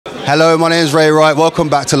Hello, my name is Rhi Rhi. Welcome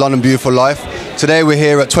back to London Beautiful Life. Today we're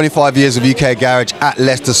here at 25 years of UK Garage at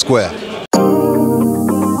Leicester Square.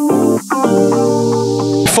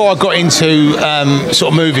 Before I got into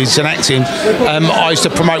sort of movies and acting, I used to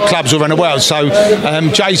promote clubs all around the world. So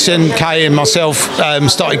Jason, Kaye and myself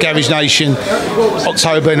started Garage Nation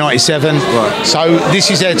October '97. Right. So this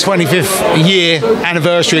is their 25th year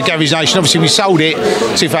anniversary of Garage Nation. Obviously we sold it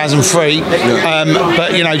 2003,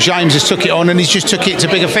 but you know, James has took it on and he's just took it to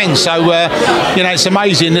bigger things. So you know, it's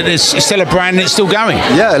amazing that it's still a brand and it's still going.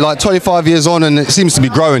 Yeah, like 25 years on and it seems to be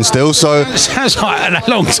growing still. So it sounds like a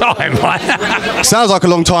long time, right? Sounds like a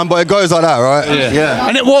long time, but it goes like that, right? Yeah.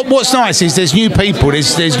 And what's nice is there's new people,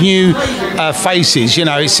 there's new faces, you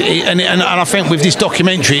know. And I think with this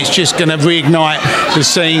documentary, it's just going to reignite the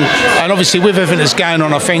scene. And obviously, with everything that's going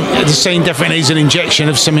on, I think the scene definitely needs an injection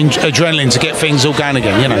of some adrenaline to get things all going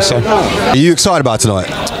again, you know. So, are you excited about tonight?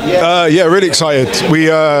 Yeah, really excited.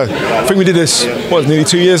 I think we did this nearly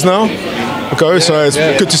 2 years now ago, so it's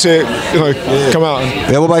good to see it, come out.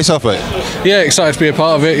 Yeah, what about yourself, mate? Yeah, excited to be a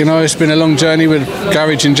part of it. You know, it's been a long journey with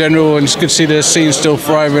garage in general, and it's good to see the scene still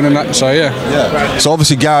thriving and that. So yeah. So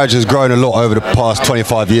obviously, garage has grown a lot over the past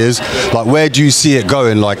 25 years. Like, where do you see it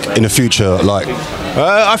going, like in the future, like?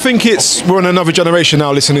 I think we're on another generation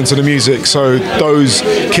now listening to the music, so those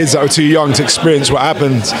kids that were too young to experience what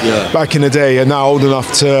happened back in the day are now old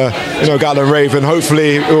enough to go out and rave, and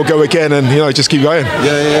hopefully it will go again and just keep going.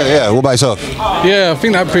 Yeah. What about yourself? Yeah, I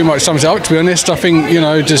think that pretty much sums it up, to be honest. I think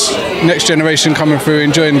just next generation coming through,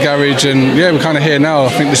 enjoying garage, and yeah, we're kind of here now. I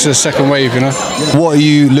think this is the second wave, What are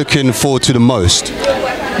you looking forward to the most?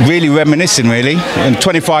 Really reminiscing, really, and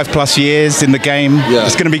 25 plus years in the game.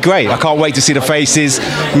 It's going to be great. I can't wait to see the faces,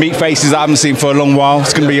 meet faces I haven't seen for a long while.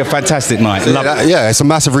 It's going to be a fantastic night. Yeah, it's a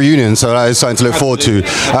massive reunion, so that is something to look forward to.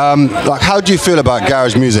 Like, how do you feel about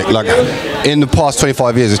garage music? Like, in the past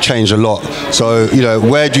 25 years, it's changed a lot. So,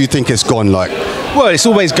 where do you think it's gone? Like, well, it's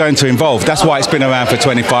always going to evolve. That's why it's been around for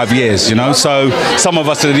 25 years, So some of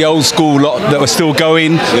us are the old school lot that are still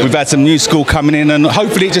going. We've had some new school coming in, and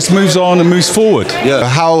hopefully it just moves on and moves forward. Yeah.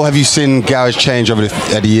 How have you seen garage change over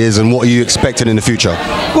the years, and what are you expecting in the future?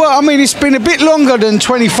 Well, I mean, it's been a bit longer than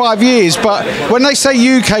 25 years, but when they say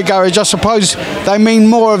UK garage, I suppose they mean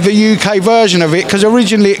more of the UK version of it, because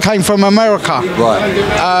originally it came from America. Right.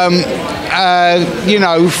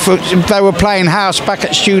 They were playing house back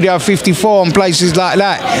at Studio 54 and places like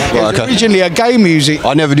that. Right, okay. Originally a gay music.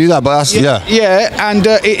 I never knew that, but that's, Yeah, and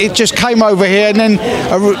it just came over here, and then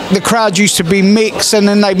the crowd used to be mixed, and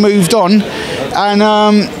then they moved on. And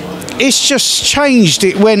it's just changed.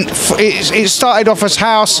 It started off as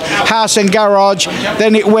house and garage,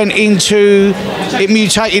 then it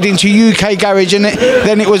mutated into UK garage, and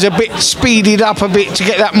then it was a bit speeded up a bit to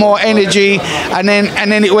get that more energy, and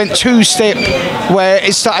then it went two-step, where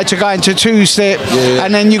it started to go into two-step,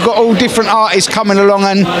 and then you've got all different artists coming along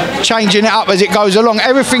and changing it up as it goes along.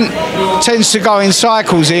 Everything tends to go in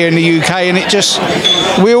cycles here in the UK, and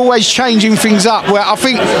we're always changing things up. Where I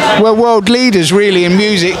think we're world leaders really in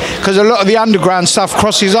music, because a lot of the underground stuff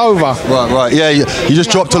crosses over. Right. Yeah, you just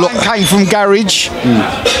dropped a lot. Came from garage.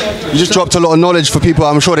 You just dropped a lot of knowledge for people.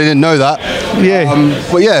 I'm sure they didn't know that. Yeah.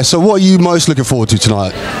 But yeah, so what are you most looking forward to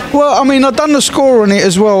tonight? Well, I mean, I've done the score on it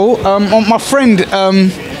as well. On my friend,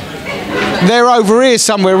 they're over here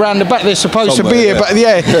somewhere around the back. They're supposed to be here, but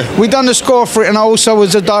we done the score for it, and I also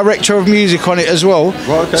was a director of music on it as well.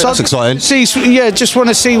 Right, okay. So that's exciting. Just want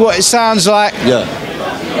to see what it sounds like. Yeah.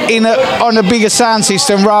 On a bigger sound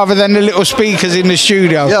system rather than the little speakers in the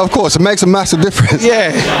studio. Yeah, of course, it makes a massive difference.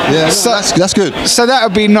 Yeah. So that's good. So that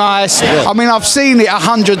would be nice. Yeah. I mean, I've seen it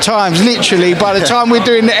 100 times, literally. By the time we're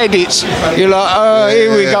doing the edits, you're like,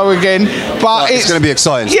 here we go again. But it's going to be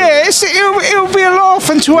exciting. Yeah, it'll be a laugh,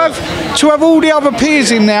 and to have all the other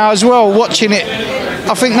peers in now as well watching it.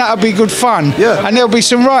 I think that'll be good fun. Yeah. And there'll be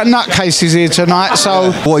some right nutcases here tonight.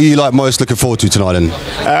 So, what are you most looking forward to tonight? Then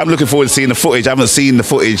I'm looking forward to seeing the footage. I haven't seen the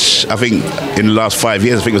footage, I think, in the last 5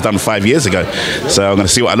 years. I think it was done 5 years ago. So I'm going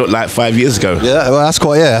to see what I looked like 5 years ago. Yeah, well,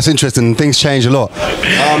 that's interesting. Things change a lot.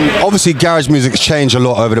 Obviously, garage music's changed a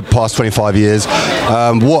lot over the past 25 years.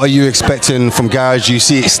 What are you expecting from garage? Do you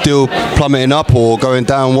see it still plummeting up or going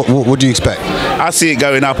down? What do you expect? I see it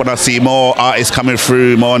going up, and I see more artists coming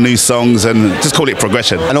through, more new songs, and just call it progression.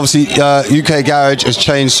 And obviously, UK garage has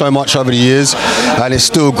changed so much over the years, and it's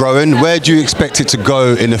still growing. Where do you expect it to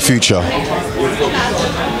go in the future?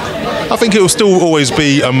 I think it will still always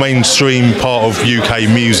be a mainstream part of UK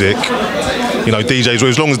music. you know, DJs,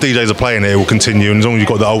 as long as DJs are playing it will continue, and as long as you've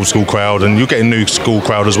got the old school crowd and you're getting new school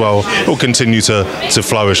crowd as well, it will continue to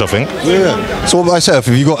flourish, I think. Yeah. So what about yourself?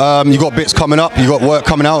 Have you got bits coming up? You got work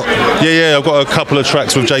coming out? Yeah, I've got a couple of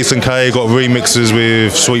tracks with Jason Kaye, got remixes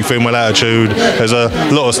with Sweet Female Attitude. There's a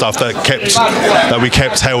lot of stuff that we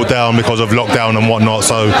kept held down because of lockdown and whatnot,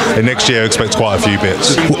 so in next year I expect quite a few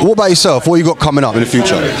bits. What about yourself? What you got coming up in the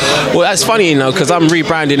future? Well, that's funny, you know, because I'm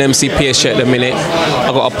rebranding MCPS at the minute.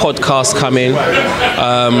 I've got a podcast coming,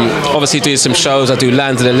 obviously doing some shows. I do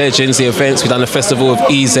Land of the Legends, the events. We've done a festival of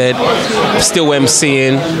EZ, still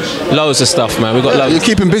MCing, loads of stuff, man. We've got loads. You're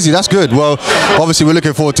keeping busy, that's good. Well, obviously we're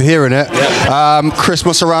looking forward to hearing it.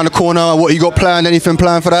 Christmas around the corner, what you got planned? Anything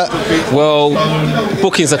planned for that? Well,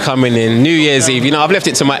 bookings are coming in. New Year's Eve, you know, I've left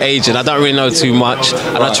it to my agent. I don't really know too much,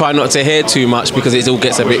 and I try not to hear too much because it all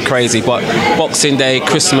gets a bit crazy. But Boxing Day,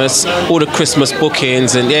 Christmas, all the Christmas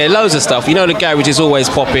bookings, and yeah, loads of stuff. You know, the garage is always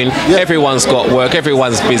popping. Everyone's got work.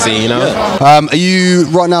 Everyone's busy. You know. Are you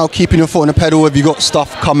right now keeping your foot on the pedal? Have you got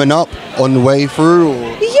stuff coming up on the way through?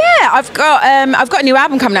 Or? Yeah, I've got a new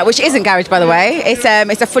album coming out, which isn't garage, by the way. It's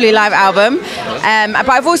a fully live album. But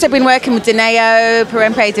I've also been working with Deneo,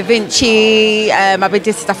 Perempe, Da Vinci. I've been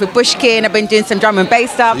doing stuff with Bushkin. I've been doing some drum and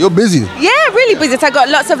bass stuff. You're busy. Yeah, really busy. So I've got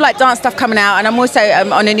lots of like dance stuff coming out, and I'm also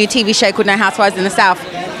on a new TV show called No Housewives in the South.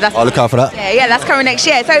 I'll look out for that. Yeah, that's coming next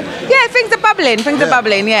year. So yeah, things are bubbling. Things are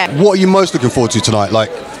bubbling. Yeah. What are you most looking forward to tonight? Like.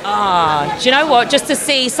 Do you know what? Just to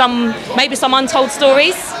see maybe some untold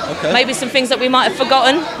stories, maybe some things that we might have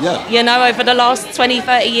forgotten, you know, over the last 20,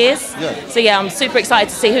 30 years. Yeah. So yeah, I'm super excited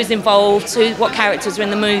to see who's involved, what characters are in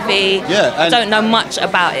the movie. Yeah. I don't know much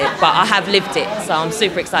about it, but I have lived it, so I'm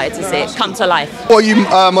super excited to see it come to life. What are you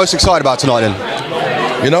most excited about tonight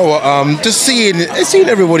then? You know what? Just seeing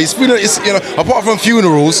everybody. It's, you know, apart from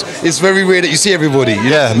funerals, it's very rare that you see everybody.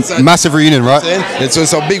 Yeah, massive reunion, right? And so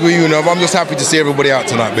it's a big reunion. I'm just happy to see everybody out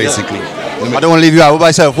tonight, basically. I don't want to leave you out. What about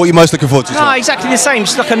yourself? What are you most looking forward to tonight? No, exactly the same.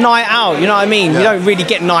 Just like a night out. You know what I mean? We don't really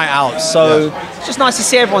get night out, so it's just nice to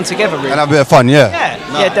see everyone together. Really. And have a bit of fun, yeah.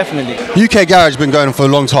 Yeah, definitely. UK Garage has been going on for a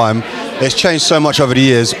long time. It's changed so much over the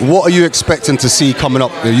years. What are you expecting to see coming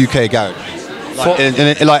up in the UK Garage?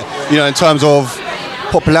 Like, in terms of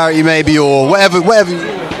popularity maybe, or whatever.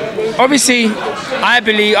 Obviously,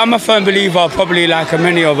 I'm a firm believer, probably like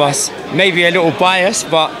many of us, maybe a little biased,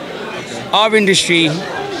 but our industry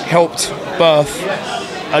helped birth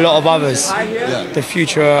a lot of others, the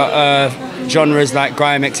future genres like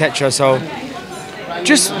grime, etc. So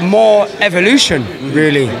just more evolution,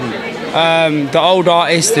 really. The old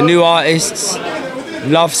artists, the new artists,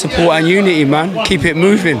 love, support and unity, man. Keep it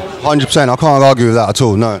moving. 100%, I can't argue with that at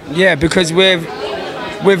all, no. Yeah, because we're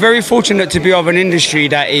very fortunate to be of an industry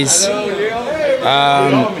that is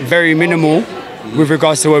very minimal with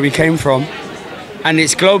regards to where we came from, and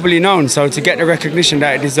it's globally known, so to get the recognition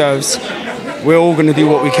that it deserves, we're all going to do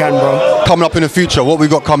what we can, bro. Coming up in the future, what we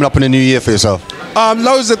got coming up in the new year for yourself?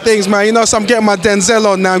 Loads of things, man. You know, so I'm getting my Denzel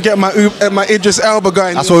on now. I'm getting my Idris Elba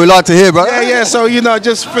going. That's what we like to hear, bro. Yeah. So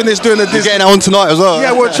just finished doing the Disney. You're getting that on tonight as well.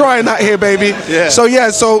 Yeah, we're trying that here, baby. Yeah. So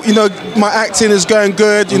my acting is going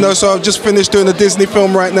good. So I've just finished doing a Disney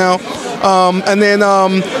film right now, and then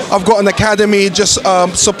I've got an academy just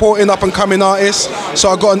supporting up and coming artists. So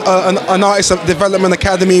I've got an artist development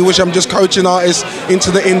academy, which I'm just coaching artists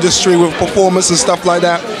into the industry with performance and stuff like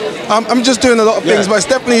that. I'm just doing a lot of things, but it's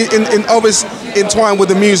definitely always entwined with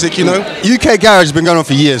the music, you know. UK Garage has been going on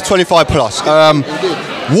for years, 25 plus.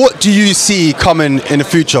 What do you see coming in the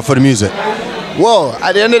future for the music? Well,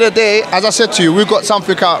 at the end of the day, as I said to you, we've got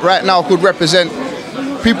something out right now could represent.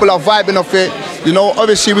 People are vibing off it. You know,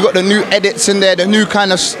 obviously we got the new edits in there, the new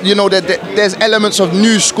kind of, there's elements of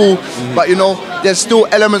new school, but there's still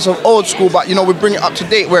elements of old school, but we bring it up to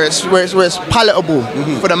date where it's palatable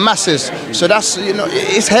for the masses. So that's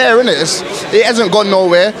it's here, isn't it? It hasn't gone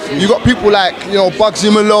nowhere. You got people like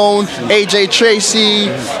Bugsy Malone, AJ Tracy,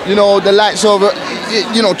 the likes of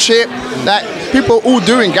Chip, like people all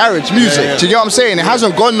doing garage music. Do you get what I'm saying? It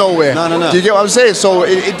hasn't gone nowhere. No. Do you get what I'm saying? So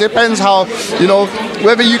it depends how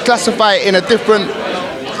whether you classify it in a different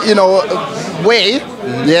way,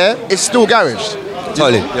 it's still garage.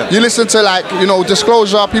 Totally. You listen to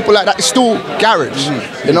Disclosure, people like that, it's still garage.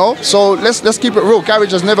 So let's keep it real.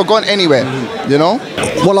 Garage has never gone anywhere.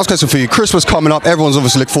 One last question for you. Christmas coming up, everyone's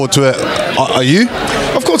obviously looking forward to it. Are you?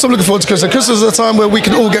 Of course I'm looking forward to Christmas. Christmas is a time where we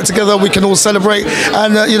can all get together, we can all celebrate,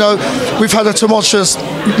 and we've had a tumultuous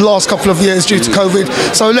last couple of years due to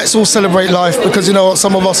COVID, so let's all celebrate life, because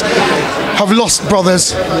some of us have lost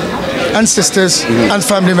brothers and sisters and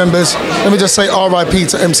family members. Let me just say RIP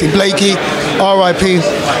to MC Blakey, RIP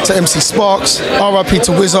to MC Sparks, RIP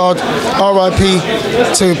to Wizard, RIP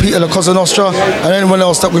to Peter La Cosa Nostra, and anyone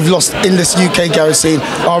else that we've lost in this UK garage scene.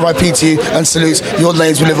 RIP to you, and salutes. Your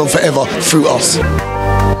names will live on forever through us.